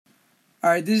All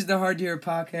right, this is the Hard to Hear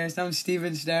podcast. I'm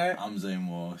Steven Starr. I'm Zane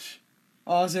Walsh.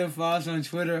 Also, follow us on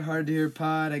Twitter, Hard to Hear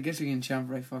Pod. I guess we can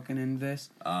jump right fucking into this.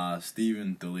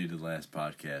 Steven deleted last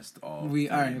podcast. We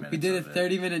did a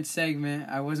 30-minute segment.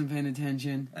 I wasn't paying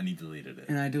attention. And he deleted it.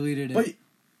 And I deleted it. But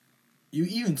you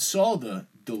even saw the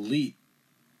delete.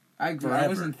 I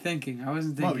wasn't thinking.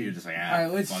 Well, you're just like,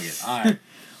 all right, fuck it. All right.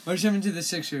 Let's jump into the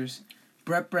Sixers.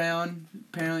 Brett Brown,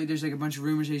 apparently there's like a bunch of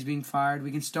rumors that he's being fired.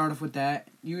 We can start off with that.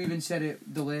 You even said it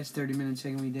the last 30-minute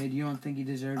segment we did. You don't think he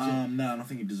deserves it? No, I don't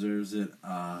think he deserves it.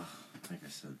 Like I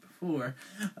said before,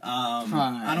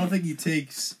 I don't think he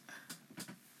takes...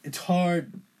 It's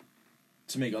hard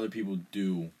to make other people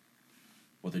do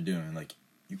what they're doing. Like,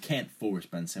 you can't force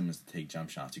Ben Simmons to take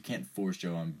jump shots. You can't force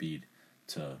Joel Embiid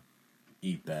to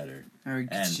eat better. Or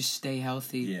just stay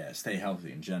healthy. Yeah, stay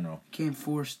healthy in general. You can't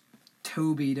force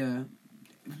Toby to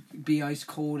be ice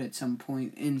cold at some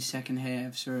point in second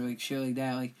halves or like shit like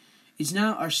that. Like, it's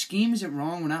not, our scheme isn't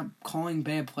wrong. We're not calling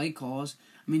bad play calls.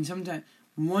 I mean, sometimes,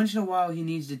 once in a while, he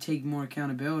needs to take more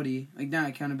accountability. Like, not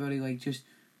accountability, like just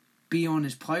be on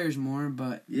his players more.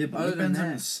 But yeah, but other like than Ben that,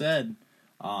 Simmons said,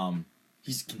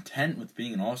 he's content with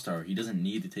being an all-star. He doesn't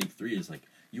need to take threes. Like,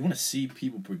 you want to see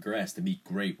people progress to be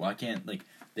great. Why can't, like,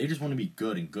 they just want to be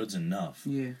good, and good's enough.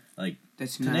 Yeah, like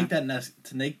that's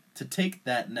to take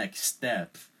that next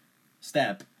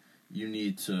step, you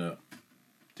need to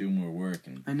do more work.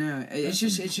 And I know it's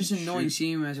just annoying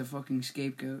seeing him as a fucking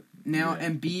scapegoat. Now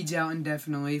Embiid's out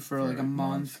indefinitely for like a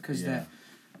month because he had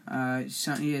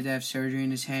to have surgery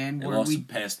in his hand. They lost the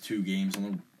past 2 games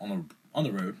on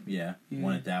the road. Yeah,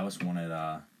 one at Dallas, one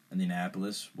at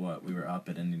Indianapolis. We were up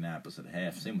at Indianapolis at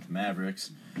half. Same with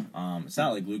Mavericks. It's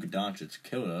not like Luka Doncic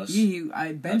killed us.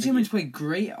 Yeah, Ben Simmons played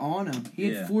great on him.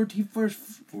 He had forced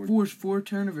 4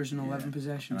 turnovers in 11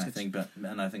 possessions.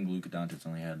 And I think Luka Doncic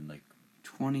only had like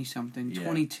 20-something,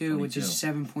 22, which is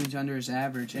 7 points under his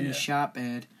average, and he shot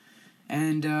bad.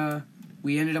 And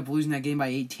we ended up losing that game by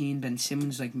 18. Ben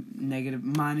Simmons like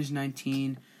minus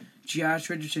 19. Josh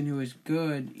Richardson,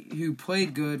 who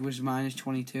played good, was minus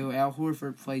 22. Al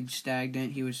Horford played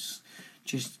stagnant. He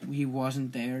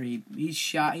wasn't there. He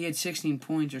had 16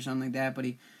 points or something like that, but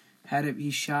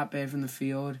he shot bad from the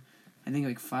field. I think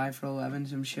like 5 for 11,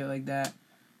 some shit like that.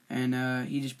 And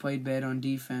he just played bad on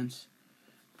defense.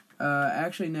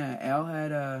 Actually, no, Al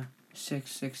had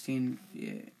 16.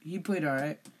 Yeah, he played all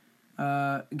right.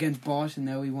 Against Boston,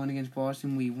 though. We won against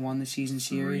Boston. We won the season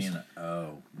series.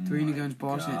 3-0 against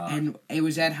Boston. God. And it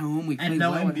was at home. We played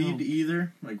well at home. And no Embiid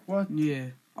either? Like, what? Yeah.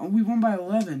 Oh, we won by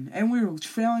 11. And we were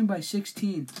trailing by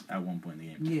 16. At one point in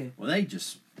the game. Yeah. Well,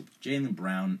 Jaylen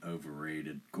Brown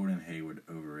overrated. Gordon Hayward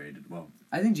overrated. Well,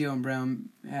 I think Jaylen Brown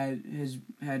had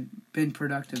been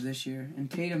productive this year.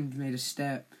 And Tatum made a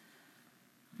step.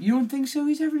 You don't think so?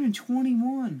 He's averaging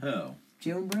 21. Who?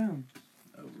 Jaylen Brown.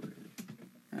 Overrated.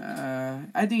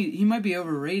 I think he might be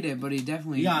overrated, but he's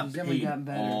definitely gotten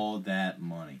better. All that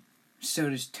money. So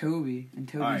does Toby, and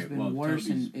Toby's been worse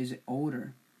and is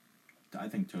older. I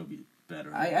think Toby's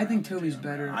better. I think Toby's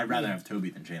better. I'd rather have Toby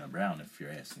than Jaylen Brown, if you're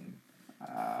asking.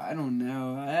 I don't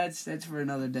know. That's for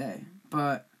another day.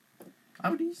 But I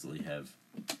would easily have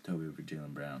Toby over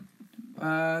Jaylen Brown.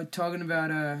 Talking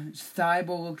about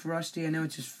Thibault looked rusty. I know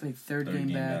it's his third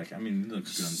game back. I mean, he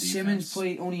looks good on defense.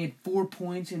 Simmons only had 4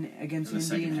 points against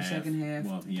Indy in the second half.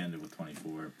 Well, he ended with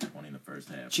 24, 20 in the first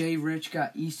half. Jay Rich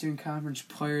got Eastern Conference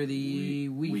Player of the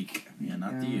Week. Yeah,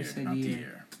 not the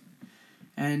year.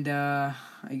 And I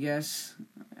guess,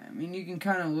 you can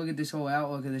kind of look at this whole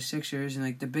outlook of the Sixers, and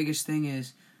like the biggest thing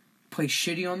is play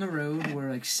shitty on the road.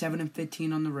 We're like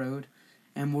 7-15 on the road.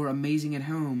 And we're amazing at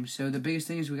home. So the biggest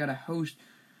thing is we gotta host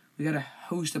a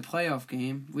playoff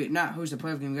game. We gotta host a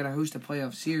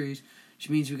playoff series, which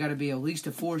means we gotta be at least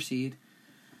a 4 seed.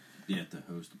 Yeah, to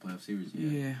host a playoff series.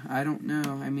 Yeah, I don't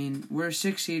know. I mean, we're a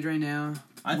 6 seed right now.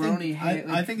 I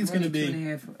think it's gonna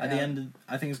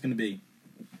be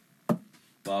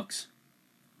Bucks,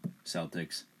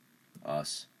 Celtics,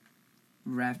 us,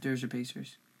 Raptors or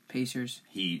Pacers.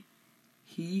 Heat.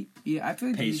 Yeah, I feel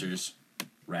like Pacers,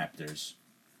 Raptors.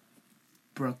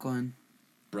 Brooklyn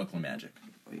Magic.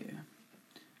 Oh,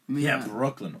 yeah.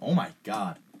 Brooklyn. Oh, my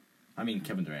God.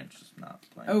 Kevin Durant's just not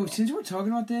playing well. Since we're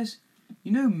talking about this,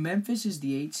 Memphis is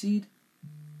the 8th seed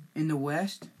in the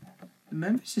West.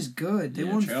 Memphis is good. They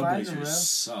won 5 in a row.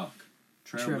 Suck.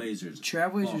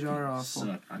 Trailblazers are awful.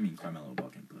 Suck. Carmelo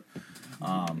bucket, but...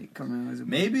 Carmelo's a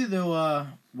maybe, though,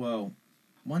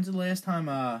 when's the last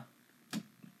time,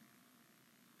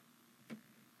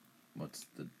 what's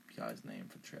the guy's name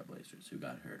for Trailblazers who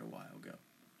got hurt a while ago?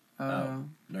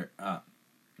 No.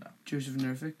 Joseph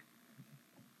Nurkic?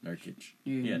 Nurkic.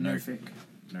 Yeah, Nurkic.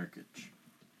 Nurkic.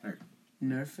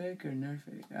 Nurkic?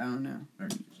 I don't know.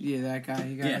 Nurkic. Yeah, that guy.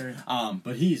 He got hurt.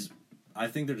 But I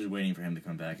think they're just waiting for him to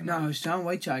come back. No, Hassan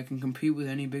Whiteside can compete with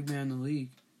any big man in the league.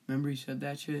 Remember he said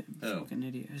that shit? Oh. Fucking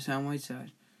idiot. Hassan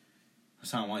Whiteside.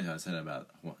 Hassan Whiteside said about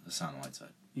Hassan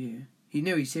Whiteside. Yeah.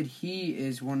 He said he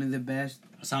is one of the best.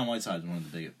 Hassan Whiteside is one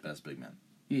of the best big men.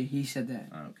 Yeah, he said that.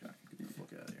 Okay. Get the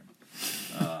fuck out of here.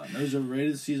 There's a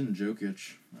rated season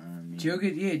Jokic.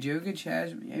 Jokic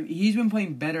has. He's been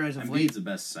playing better as of late. Embiid's the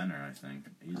best center, I think.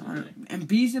 Easily.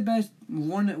 Embiid's the best,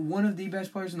 one of the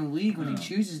best players in the league when he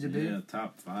chooses to be. Yeah,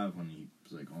 top 5 when he's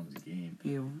on his game.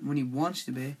 Yeah, when he wants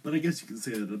to be. But I guess you can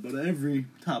say that about every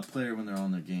top player when they're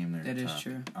on their game. That top. is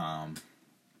true.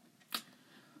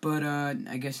 But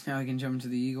I guess now I can jump into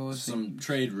the Eagles. Some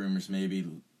trade rumors, maybe.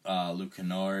 Luke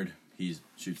Kennard, he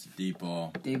shoots the deep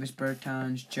ball. Davis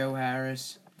Bertans, Joe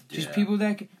Harris, just people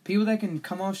that can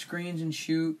come off screens and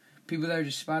shoot. People that are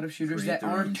just spot up shooters that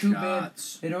aren't too bad.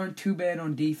 They aren't too bad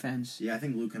on defense. Yeah, I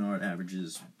think Luke Kennard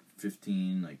averages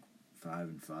 15, 5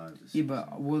 and 5. Yeah,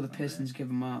 but will the Pistons give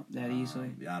him up that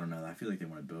easily? Yeah, I don't know. I feel like they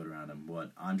want to build around him.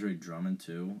 But Andre Drummond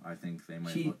too. I think they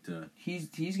might look to. He's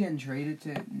getting traded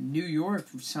to New York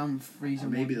for some reason. Or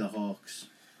maybe the Hawks.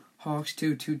 Hawks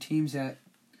too. Two teams that.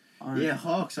 Yeah,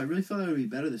 Hawks. I really thought they would be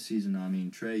better this season. I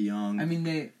mean, Trae Young. I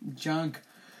mean, John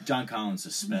Collins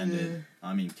suspended. Yeah.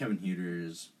 I mean, Kevin Huerter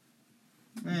is.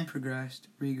 Regressed.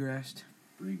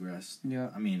 Yeah.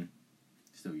 I mean,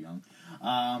 still young.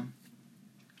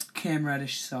 Cam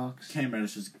Reddish sucks. Cam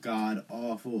Reddish is god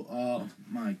awful. Oh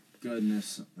my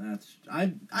goodness,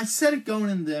 I said it going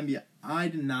into the NBA. I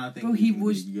did not think. Bro, he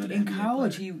was good in NBA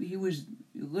college. Player. He was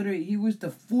literally the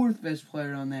 4th best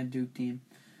player on that Duke team.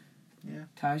 Yeah.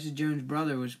 Tyus Jones'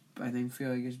 brother was, I think,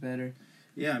 feel like is better.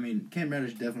 Yeah, I mean, Cam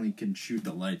Reddish definitely can shoot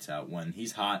the lights out when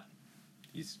he's hot.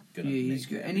 He's good. Yeah, he's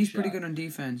good, and he's pretty good on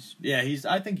defense. Yeah,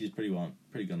 I think he's pretty good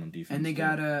on defense. And they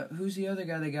got who's the other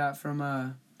guy they got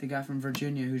from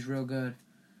Virginia who's real good.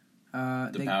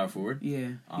 Power forward.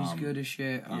 Yeah, he's good as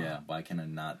shit. Yeah, why can I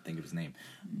not think of his name?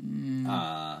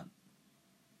 I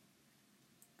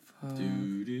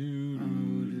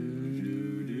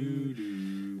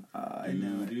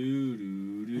know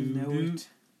it.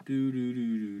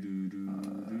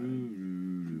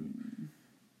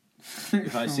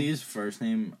 If I see his first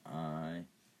name,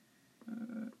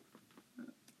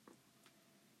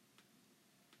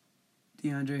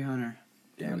 DeAndre Hunter.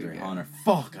 DeAndre Hunter.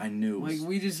 Fuck, I knew it was...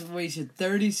 we just wasted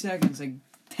 30 seconds.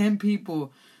 10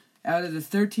 people out of the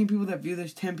 13 people that view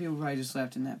this, 10 people probably just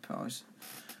left in that pause.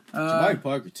 Jabari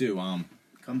Parker, too.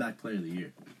 Comeback player of the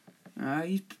year.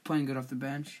 He's playing good off the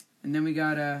bench. And then we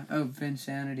got, Vince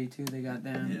Sanity, too. They got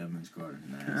down. Yeah, Vince Carter.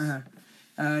 Nice.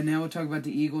 Now we'll talk about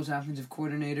the Eagles' offensive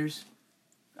coordinator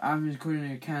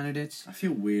candidates. I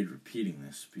feel weird repeating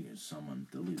this because someone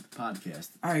deleted the podcast.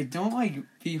 Alright, don't,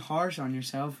 be harsh on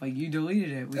yourself. You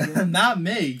deleted it. Not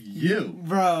me, you.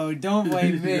 Bro, don't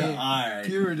blame me. Alright.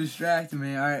 You were distracting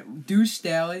me. Alright, Deuce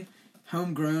Staley,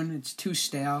 homegrown. It's too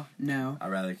stale. No.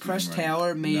 I'd rather keep Press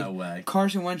Taylor made... No way.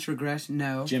 Carson Wentz regressed.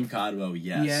 No. Jim Caldwell,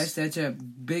 yes. Yes, that's a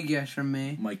big yes from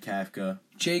me. Mike Kafka.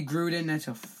 Jay Gruden, that's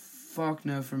a fuck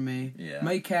no from me. Yeah.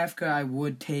 Mike Kafka, I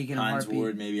would take in a heartbeat. Hines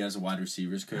Ward, maybe as a wide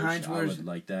receivers coach. I would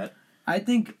like that. I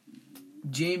think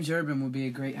James Urban would be a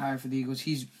great hire for the Eagles.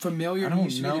 He's familiar. He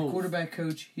used to be the quarterback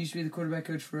coach. He used to be the quarterback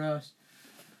coach for us.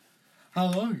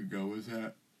 How long ago was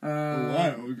that? A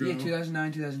while ago. Yeah,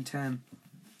 2009, 2010.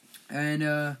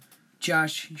 And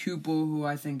Josh Heupel, who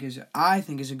I think is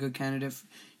a good candidate.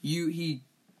 He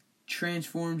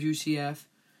transformed UCF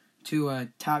to a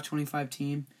top 25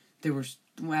 team. They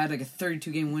had a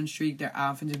 32-game win streak. Their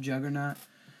offensive juggernaut.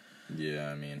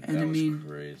 Yeah, that was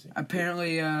crazy.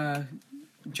 Apparently,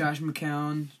 Josh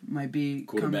McCown might be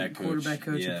quarterback coach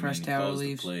if Press Taylor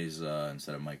leaves. He plays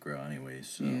instead of Mike Rowe anyways.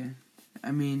 So. Yeah,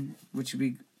 which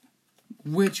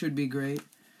would be great.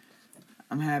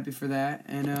 I'm happy for that.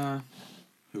 And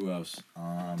who else?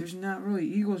 There's not really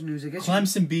Eagles news. I guess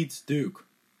Clemson beats Duke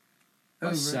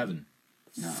by 7.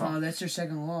 No, that's their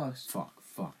second loss. Fuck.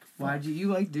 Why do you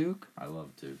like Duke? I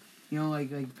love Duke. You don't like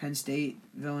Penn State,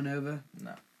 Villanova?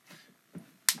 No.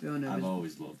 Villanova. I've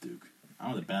always loved Duke. I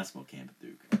went to basketball camp at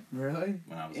Duke. Really?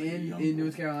 When I was in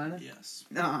North Carolina? Yes.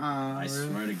 I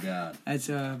swear to God. That's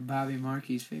Bobby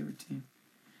Markey's favorite team.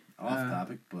 Off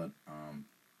topic, but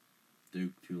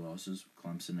Duke 2 losses.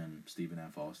 Clemson and Stephen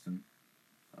F. Austin.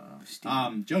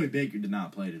 Joey Baker did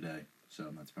not play today,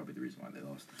 so that's probably the reason why they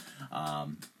lost.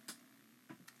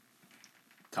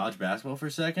 College basketball for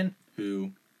a second.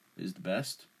 Who is the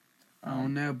best? Oh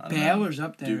no, Baylor's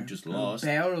up there. Duke just lost.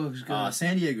 Baylor looks good.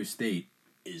 San Diego State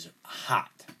is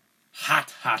hot.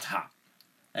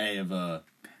 They have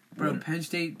Bro, Penn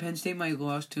State might have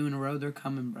lost 2 in a row. They're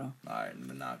coming, bro. All right,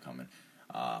 they're not coming.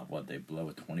 They blow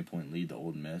a 20-point lead to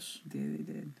Ole Miss? Yeah, they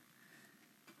did.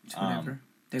 It's whatever.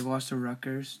 They lost to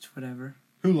Rutgers. It's whatever.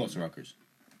 Who lost to Rutgers?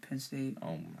 Penn State.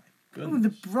 Oh, my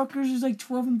goodness. The Rutgers is like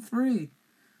 12-3.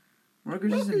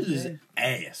 Rutgers is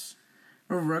ass.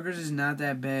 Bro, Rutgers is not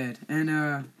that bad.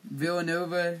 And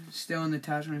Villanova still in the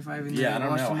top 25. And I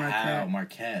don't know how.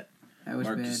 Marquette. That was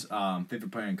bad.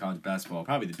 Favorite player in college basketball.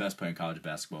 Probably the best player in college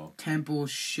basketball. Temple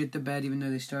shit the bed even though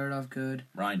they started off good.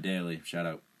 Ryan Daly. Shout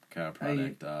out.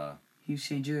 Product. He was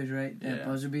St. Joe's, right? That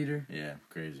buzzer beater. Yeah,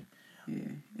 crazy.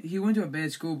 Yeah. He went to a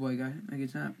bad schoolboy guy. Like,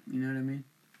 it's not, you know what I mean?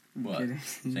 I'm kidding.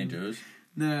 St. Joe's?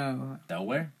 No.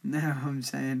 Delaware? No, I'm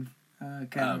saying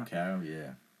Carroll. Oh, Carroll,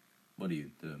 yeah. What are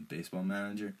you, the baseball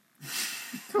manager?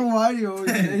 Why do you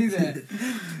always say that?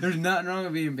 There's nothing wrong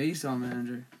with being a baseball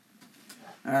manager.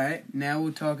 Alright, now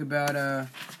we'll talk about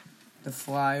the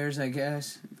Flyers, I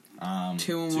guess.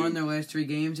 2-1 their last 3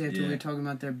 games after we were talking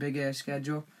about their big-ass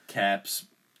schedule. Caps,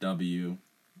 W.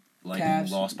 Lightning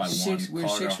lost by 1.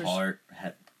 Carter Hart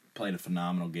had played a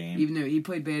phenomenal game. Even though he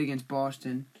played bad against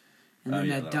Boston. And then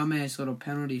that dumbass little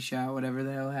penalty shot, whatever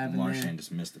the hell happened Marchand there.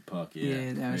 just missed the puck,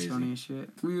 Yeah, that was funny as shit.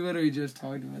 We literally just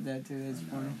talked about that, too. That's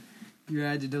funny. You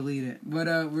had to delete it. But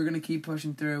we're going to keep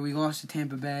pushing through. We lost to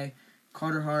Tampa Bay.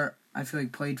 Carter Hart, I feel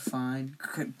like, played fine.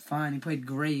 He played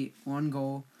great. 1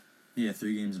 goal. Yeah,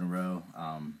 3 games in a row.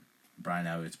 Brian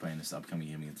Elliott's playing this upcoming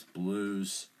game against the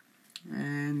Blues.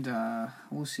 And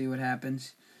we'll see what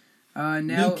happens. Now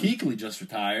Luke Kuechly just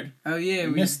retired. Oh, yeah.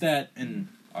 We missed that in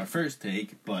our first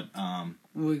take, but...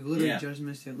 we literally just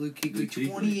missed it. Luke Kuechly,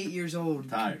 28 years old.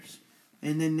 Retires.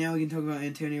 And then now we can talk about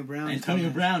Antonio Brown.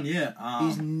 Brown, yeah.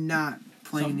 He's not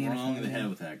playing the NFL. Something wrong in the head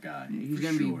with that guy. He's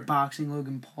going to be boxing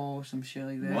Logan Paul or some shit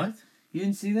like that. What? You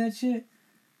didn't see that shit?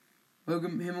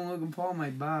 Him and Logan Paul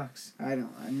might box. I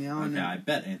don't know. I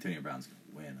bet Antonio Brown's going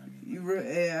to win.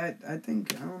 I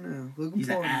think, I don't know. He's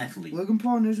an athlete. Logan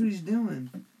Paul knows what he's doing.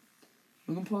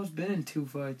 Logan Paul's been in 2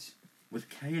 fights. With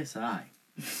KSI.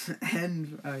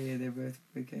 And, they're both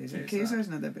with KSI. KSI's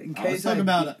not that big. Let's talk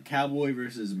about Cowboy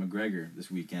versus McGregor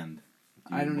this weekend.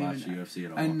 I don't watch UFC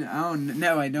at all?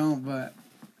 I don't, but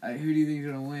who do you think is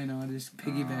going to win? I'll just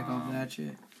piggyback off that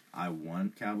shit. I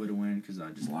want Cowboy to win because I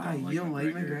just don't like you don't like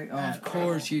McGregor? Oh, of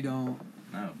course you don't.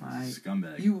 No,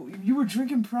 scumbag. You were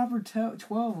drinking proper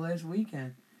 12 last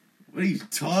weekend. What are you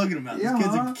talking about? This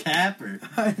kid's a capper.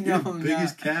 I know. You're the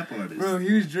biggest cap artist. Bro,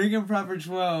 he was drinking proper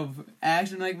 12,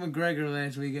 acting like McGregor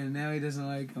last weekend. Now he doesn't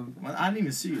like him. Well, I didn't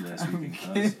even see you last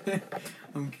weekend.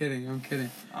 I'm kidding.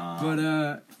 But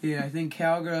I think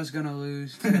Cowgirl's gonna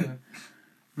lose to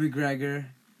McGregor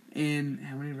in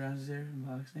how many rounds is there in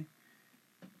boxing?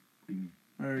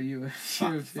 Or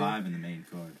UFC? 5 in the main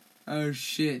card. Oh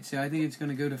shit! So I think it's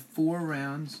gonna go to 4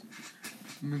 rounds.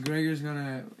 McGregor's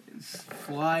gonna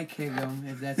fly kick him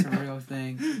if that's a real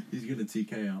thing. He's gonna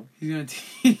TKO. He's gonna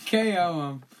TKO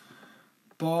him.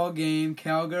 Ball game.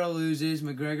 Cowgirl loses.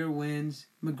 McGregor wins.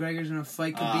 McGregor's gonna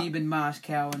fight Khabib in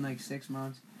Moscow in like 6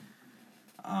 months.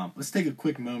 Let's take a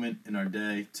quick moment in our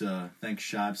day to thank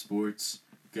Shibe Sports.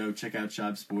 Go check out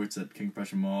Shibe Sports at King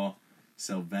Prussia Mall.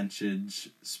 Sell vintage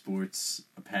sports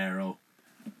apparel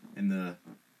in the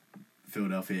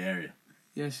Philadelphia area.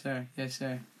 Yes, sir.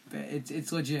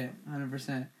 It's legit,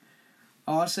 100%.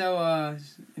 Also,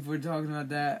 if we're talking about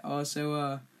that,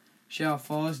 shout out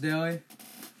Falls Deli,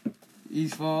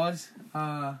 East Falls,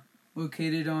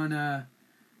 located on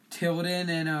Tilden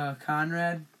and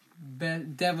Conrad.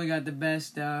 Definitely got the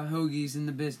best hoagies in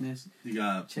the business. You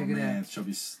got check it out.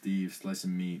 Chubby Steve, slice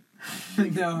of meat.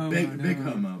 Big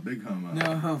homo.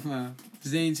 No homo.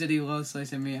 Zane said he loves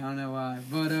slice of meat. I don't know why.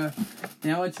 But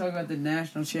now let's talk about the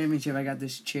national championship. I got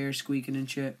this chair squeaking and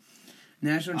shit.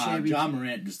 National championship. John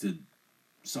Morant just did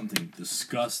something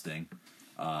disgusting.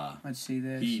 Let's see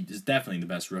this. He is definitely the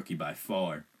best rookie by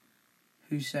far.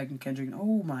 Who's second? Kendrick.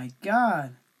 Oh my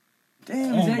god.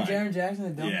 Damn, is that Jaren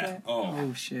Jackson that dunked that?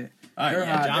 Oh shit. All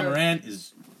right, John Morant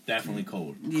is definitely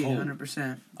cold. Yeah,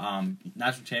 100%.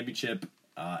 National championship,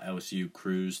 LSU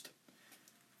cruised.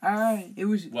 It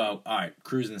was... Well, all right,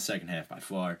 cruised in the second half by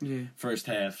far. Yeah. First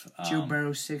half... Joe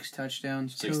Burrow, 6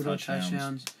 touchdowns. 6 total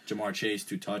touchdowns. Jamar Chase,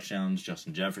 2 touchdowns.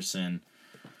 Justin Jefferson,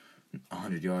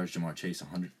 100 yards. Jamar Chase,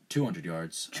 200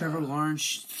 yards. Trevor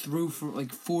Lawrence threw for like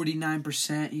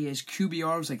 49%. His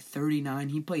QBR was like 39.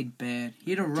 He played bad.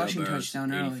 He had a rushing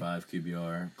touchdown early. 85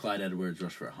 QBR. Clyde Edwards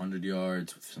rushed for 100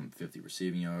 yards with some 50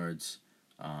 receiving yards.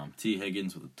 T.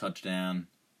 Higgins with a touchdown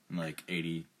and like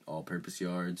 80 all-purpose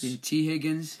yards. Yeah, T.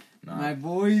 Higgins. My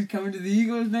boy, he's coming to the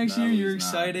Eagles next year. You're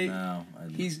excited. No.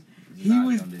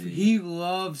 He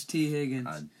loves T.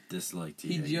 Higgins. dislike T.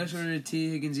 He Higgins. just ordered a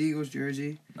T. Higgins Eagles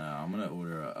jersey. No, I'm gonna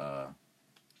order a.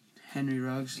 Henry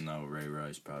Ruggs. No, Ray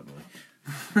Rice probably.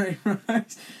 Ray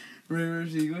Rice. Ray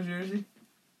Rice Eagles jersey.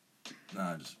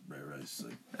 Nah, just Ray Rice,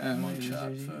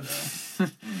 mugshot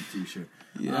photo. T-shirt.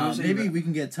 Yeah, maybe we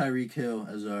can get Tyreek Hill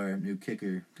as our new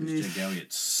kicker because Jake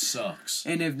Elliott sucks.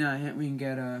 And if not, we can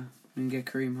get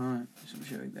Kareem Hunt, some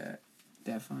shit like that.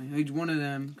 Definitely, like one of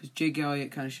them because Jake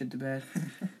Elliott kind of shit the bed.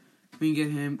 We can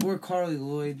get him or Carly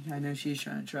Lloyd. I know she's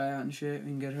trying to try out and shit. We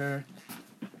can get her.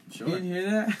 Sure. You didn't hear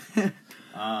that?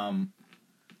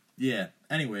 Yeah.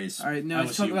 Anyways. All right. Now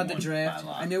let's talk about the draft.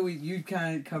 I know you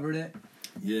kind of covered it.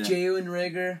 Yeah. Jalen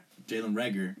Reagor.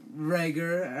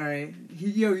 All right.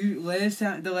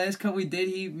 The last cut we did,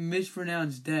 he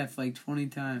mispronounced depth like 20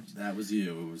 times. That was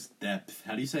you. It was depth.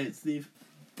 How do you say it, Steve?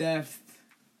 Depth.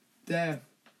 This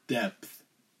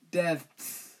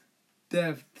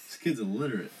kid's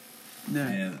illiterate. No.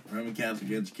 Yeah, Roman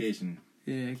Catholic education.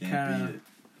 Yeah, can't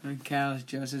beat it. Cal is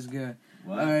just as good.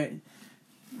 What? All right.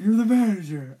 You're the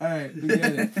manager. All right, we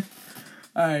get it.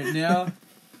 All right, now.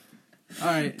 All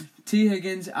right, T.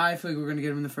 Higgins. I feel like we're gonna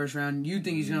get him in the first round. You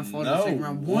think he's gonna fall to the second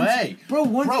round?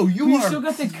 Bro, you still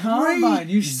got the combine.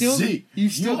 You still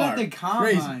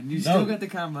got the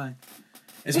combine.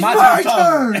 It's my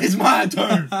turn. It's my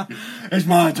turn. It's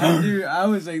my turn. Dude, I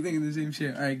was like thinking the same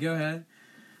shit. All right, go ahead.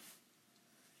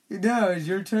 No, it's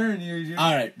your turn.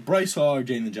 All right, Bryce Hall,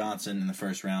 Jalen Johnson in the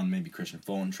first round. Maybe Christian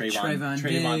Fulton,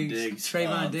 Trayvon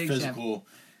Diggs, physical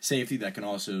safety that can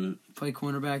also play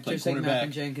cornerback, just like Malcolm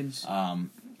Jenkins.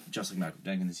 Just like Malcolm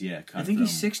Jenkins, yeah. I think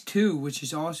he's 6'2", which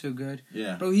is also good.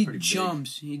 Yeah, bro, he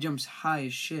jumps. Big. He jumps high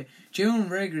as shit. Jalen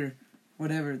Reagor,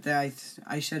 whatever.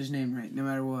 I said his name right, no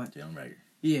matter what. Jalen Reagor.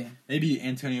 Yeah. Maybe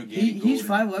Antonio Gates. He's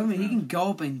 5'11". He can go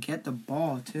up and get the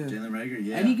ball too. Jalen Reagor,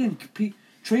 yeah. And he can compete.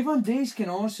 Trayvon Diggs can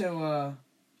also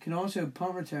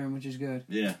punt return, which is good.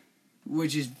 Yeah.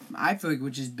 I feel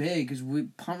like is big because we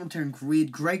punt return.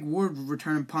 Greg Ward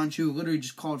returning punch who literally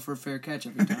just called for a fair catch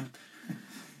every time.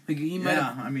 Like he might.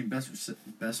 Yeah, I mean best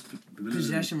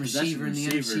possession receiver in the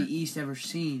NFC East ever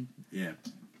seen. Yeah.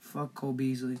 Fuck Cole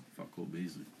Beasley.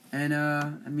 And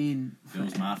I mean.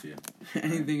 Bills Mafia.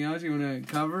 Anything else you want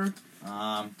to cover?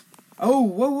 Oh,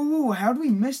 whoa! How did we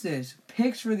miss this?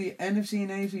 Picks for the NFC and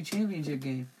AFC Championship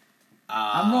game.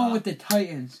 I'm going with the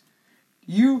Titans.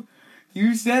 You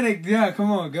said it. Yeah,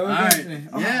 come on, go against me.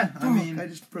 Oh, yeah, I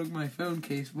just broke my phone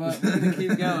case, but we're gonna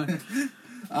keep going.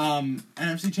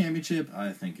 NFC Championship.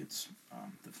 I think it's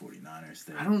the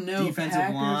 49ers. I don't know. Defensive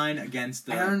Packers, line against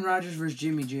the Aaron Rodgers versus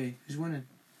Jimmy G. Who's winning?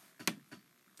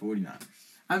 49ers.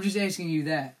 I'm just asking you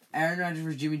that. Aaron Rodgers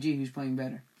versus Jimmy G. Who's playing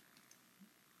better?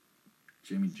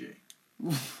 Jimmy G.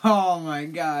 Oh my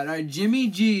God! All right, Jimmy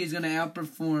G is gonna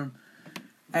outperform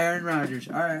Aaron Rodgers.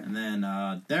 All right. And then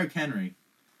Derrick Henry.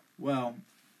 Well,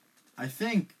 I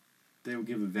think they will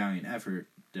give a valiant effort.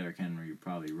 Derrick Henry would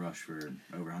probably rush for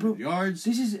over 100 yards.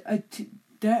 This is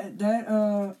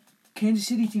that Kansas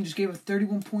City team just gave up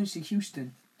 31 points to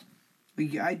Houston.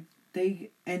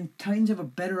 Titans have a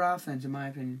better offense in my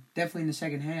opinion. Definitely in the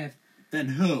second half. Then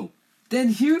who? Then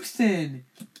Houston.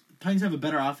 Titans have a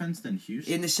better offense than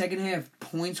Houston? In the second half,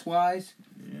 points-wise.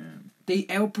 Yeah. They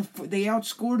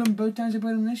outscored them both times they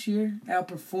played them this year.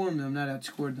 Outperformed them, not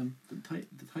outscored them. The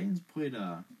Titans played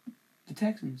the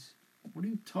Texans. What are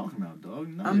you talking about, dog?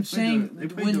 No, I'm saying they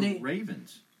played the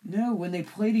Ravens. No, when they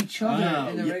played each other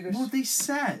in the regular. Well, they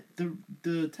sat.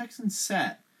 The Texans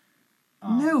sat.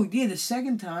 The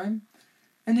second time,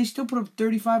 and they still put up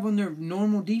 35 on their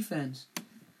normal defense.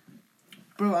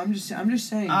 Bro, I'm just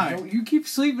saying. Right. You keep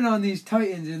sleeping on these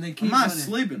Titans, and they keep. I'm not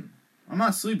sleeping. I'm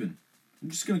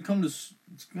just gonna come to.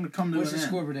 It's gonna come to. What's the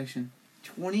score prediction?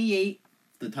 28.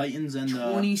 The Titans and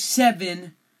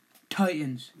 27.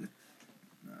 Titans.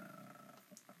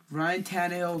 Ryan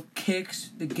Tannehill kicks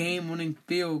the game-winning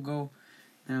field goal.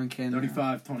 I don't care.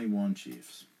 35-21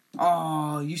 Chiefs.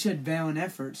 Oh, you said valiant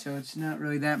effort, so it's not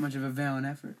really that much of a valiant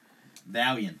effort.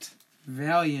 Valiant.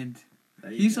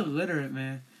 He's illiterate,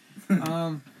 man.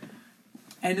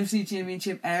 NFC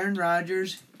Championship, Aaron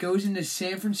Rodgers goes into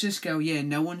San Francisco. Yeah,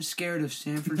 no one's scared of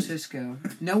San Francisco.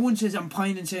 No one says, I'm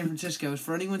playing in San Francisco. It's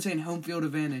for anyone saying home field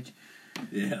advantage.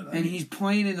 Yeah. And he's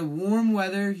playing in the warm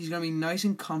weather. He's going to be nice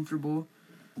and comfortable.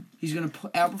 He's going to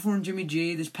outperform Jimmy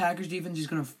G. This Packers defense is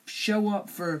going to show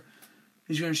up for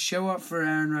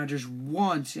Aaron Rodgers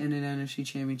once in an NFC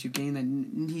Championship game that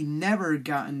he never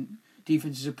gotten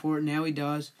defensive support. Now he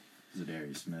does.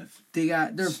 Zadarius Smith.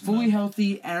 They're fully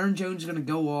healthy. Aaron Jones is going to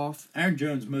go off. Aaron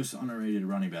Jones, most underrated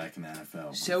running back in the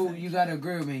NFL. So you got to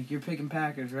agree with me. You're picking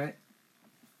Packers, right?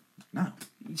 No.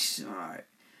 All right.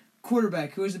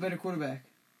 Quarterback. Who is the better quarterback?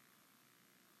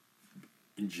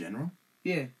 In general?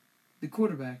 Yeah. The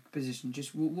quarterback position.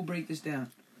 Just we'll break this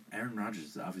down. Aaron Rodgers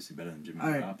is obviously better than Jimmy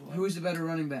Garoppolo. Who is the better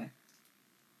running back?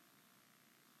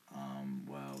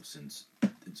 Well, since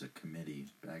it's a committee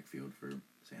backfield for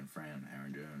San Fran,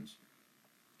 Aaron Jones.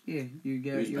 Yeah, you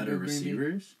get. Who's better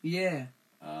receivers? Yeah.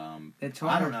 That's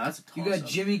hard. I don't know. That's a toss-up. You got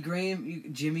Jimmy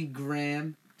Graham. Jimmy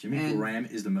Graham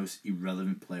is the most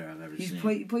irrelevant player I've ever seen.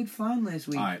 He played fine last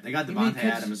week. All right, they got Devontae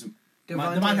Adams.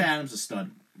 Devontae Adams is a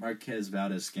stud. Marquez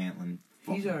Valdez-Scantling.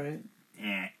 He's all right.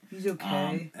 He's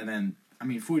okay. And then,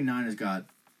 49ers got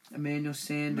Emmanuel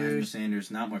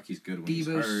Sanders. Not Marquise Goodwin. He's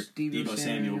hurt. Deebo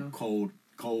Samuel. Cold.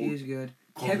 He's good.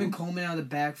 Kevin Coleman out of the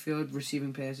backfield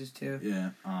receiving passes too.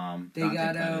 Yeah. They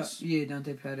got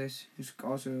Dante Pettis, who's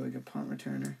also like a punt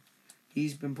returner.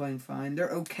 He's been playing fine. They're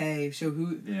okay. So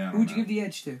who would you give the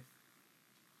edge to?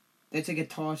 That's like a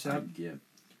toss up.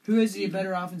 Who has the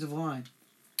better offensive line?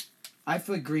 I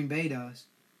feel like Green Bay does.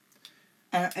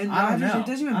 And Rodgers, it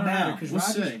doesn't even matter because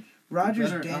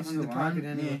Rodgers dances in the pocket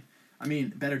anyway. Yeah.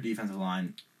 Better defensive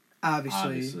line.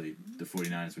 Obviously, the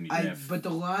 49ers when you draft. But the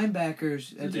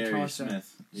linebackers at the toss-up.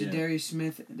 Zadarius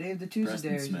Smith. They have the two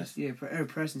Zadarius. Smith. Yeah,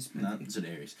 Preston Smith. Not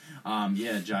Zadarius.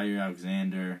 Jair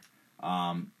Alexander.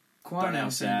 Darnell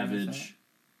Savage.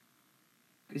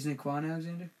 Isn't it Quan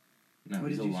Alexander? No,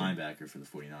 he's a linebacker for the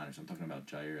 49ers. I'm talking about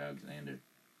Jair Alexander.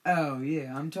 Oh,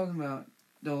 yeah. I'm talking about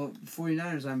the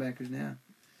 49ers linebackers now.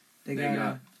 They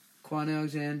got Quan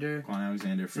Alexander.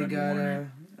 Fred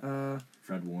Warner.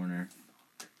 Fred Warner.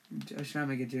 I was trying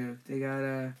to make a joke. They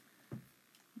got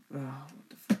what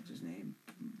the fuck's his name?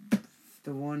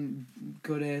 The one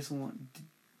good ass one.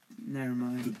 Never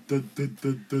mind.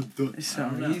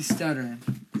 Sorry, he's stuttering.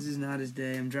 This is not his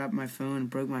day. I'm dropping my phone and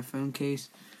broke my phone case.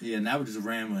 Yeah, now we're just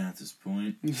rambling at this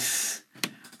point.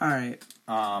 Alright.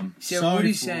 So what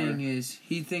he's saying is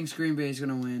he thinks Green Bay is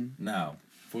gonna win. No.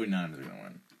 49ers are gonna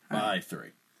win. By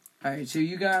 3. Alright, so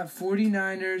you got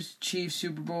 49ers, Chiefs,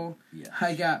 Super Bowl. Yes.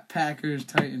 I got Packers,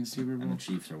 Titans, Super Bowl. And the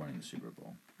Chiefs are winning the Super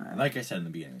Bowl. Right. Like I said in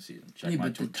the beginning of the season. Check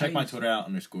my Twitter out,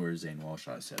 _Zane Walsh,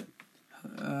 I said it.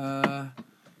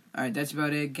 Alright, that's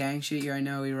about it. Gang shit, you already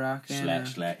know we rock. Slat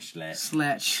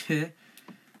shit.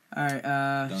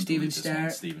 Alright, Steven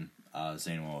Starrett.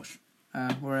 Zane Walsh.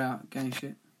 We're out. Gang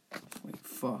shit. Wait,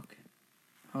 fuck.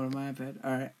 Hold on my iPad.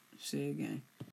 Alright, see you again.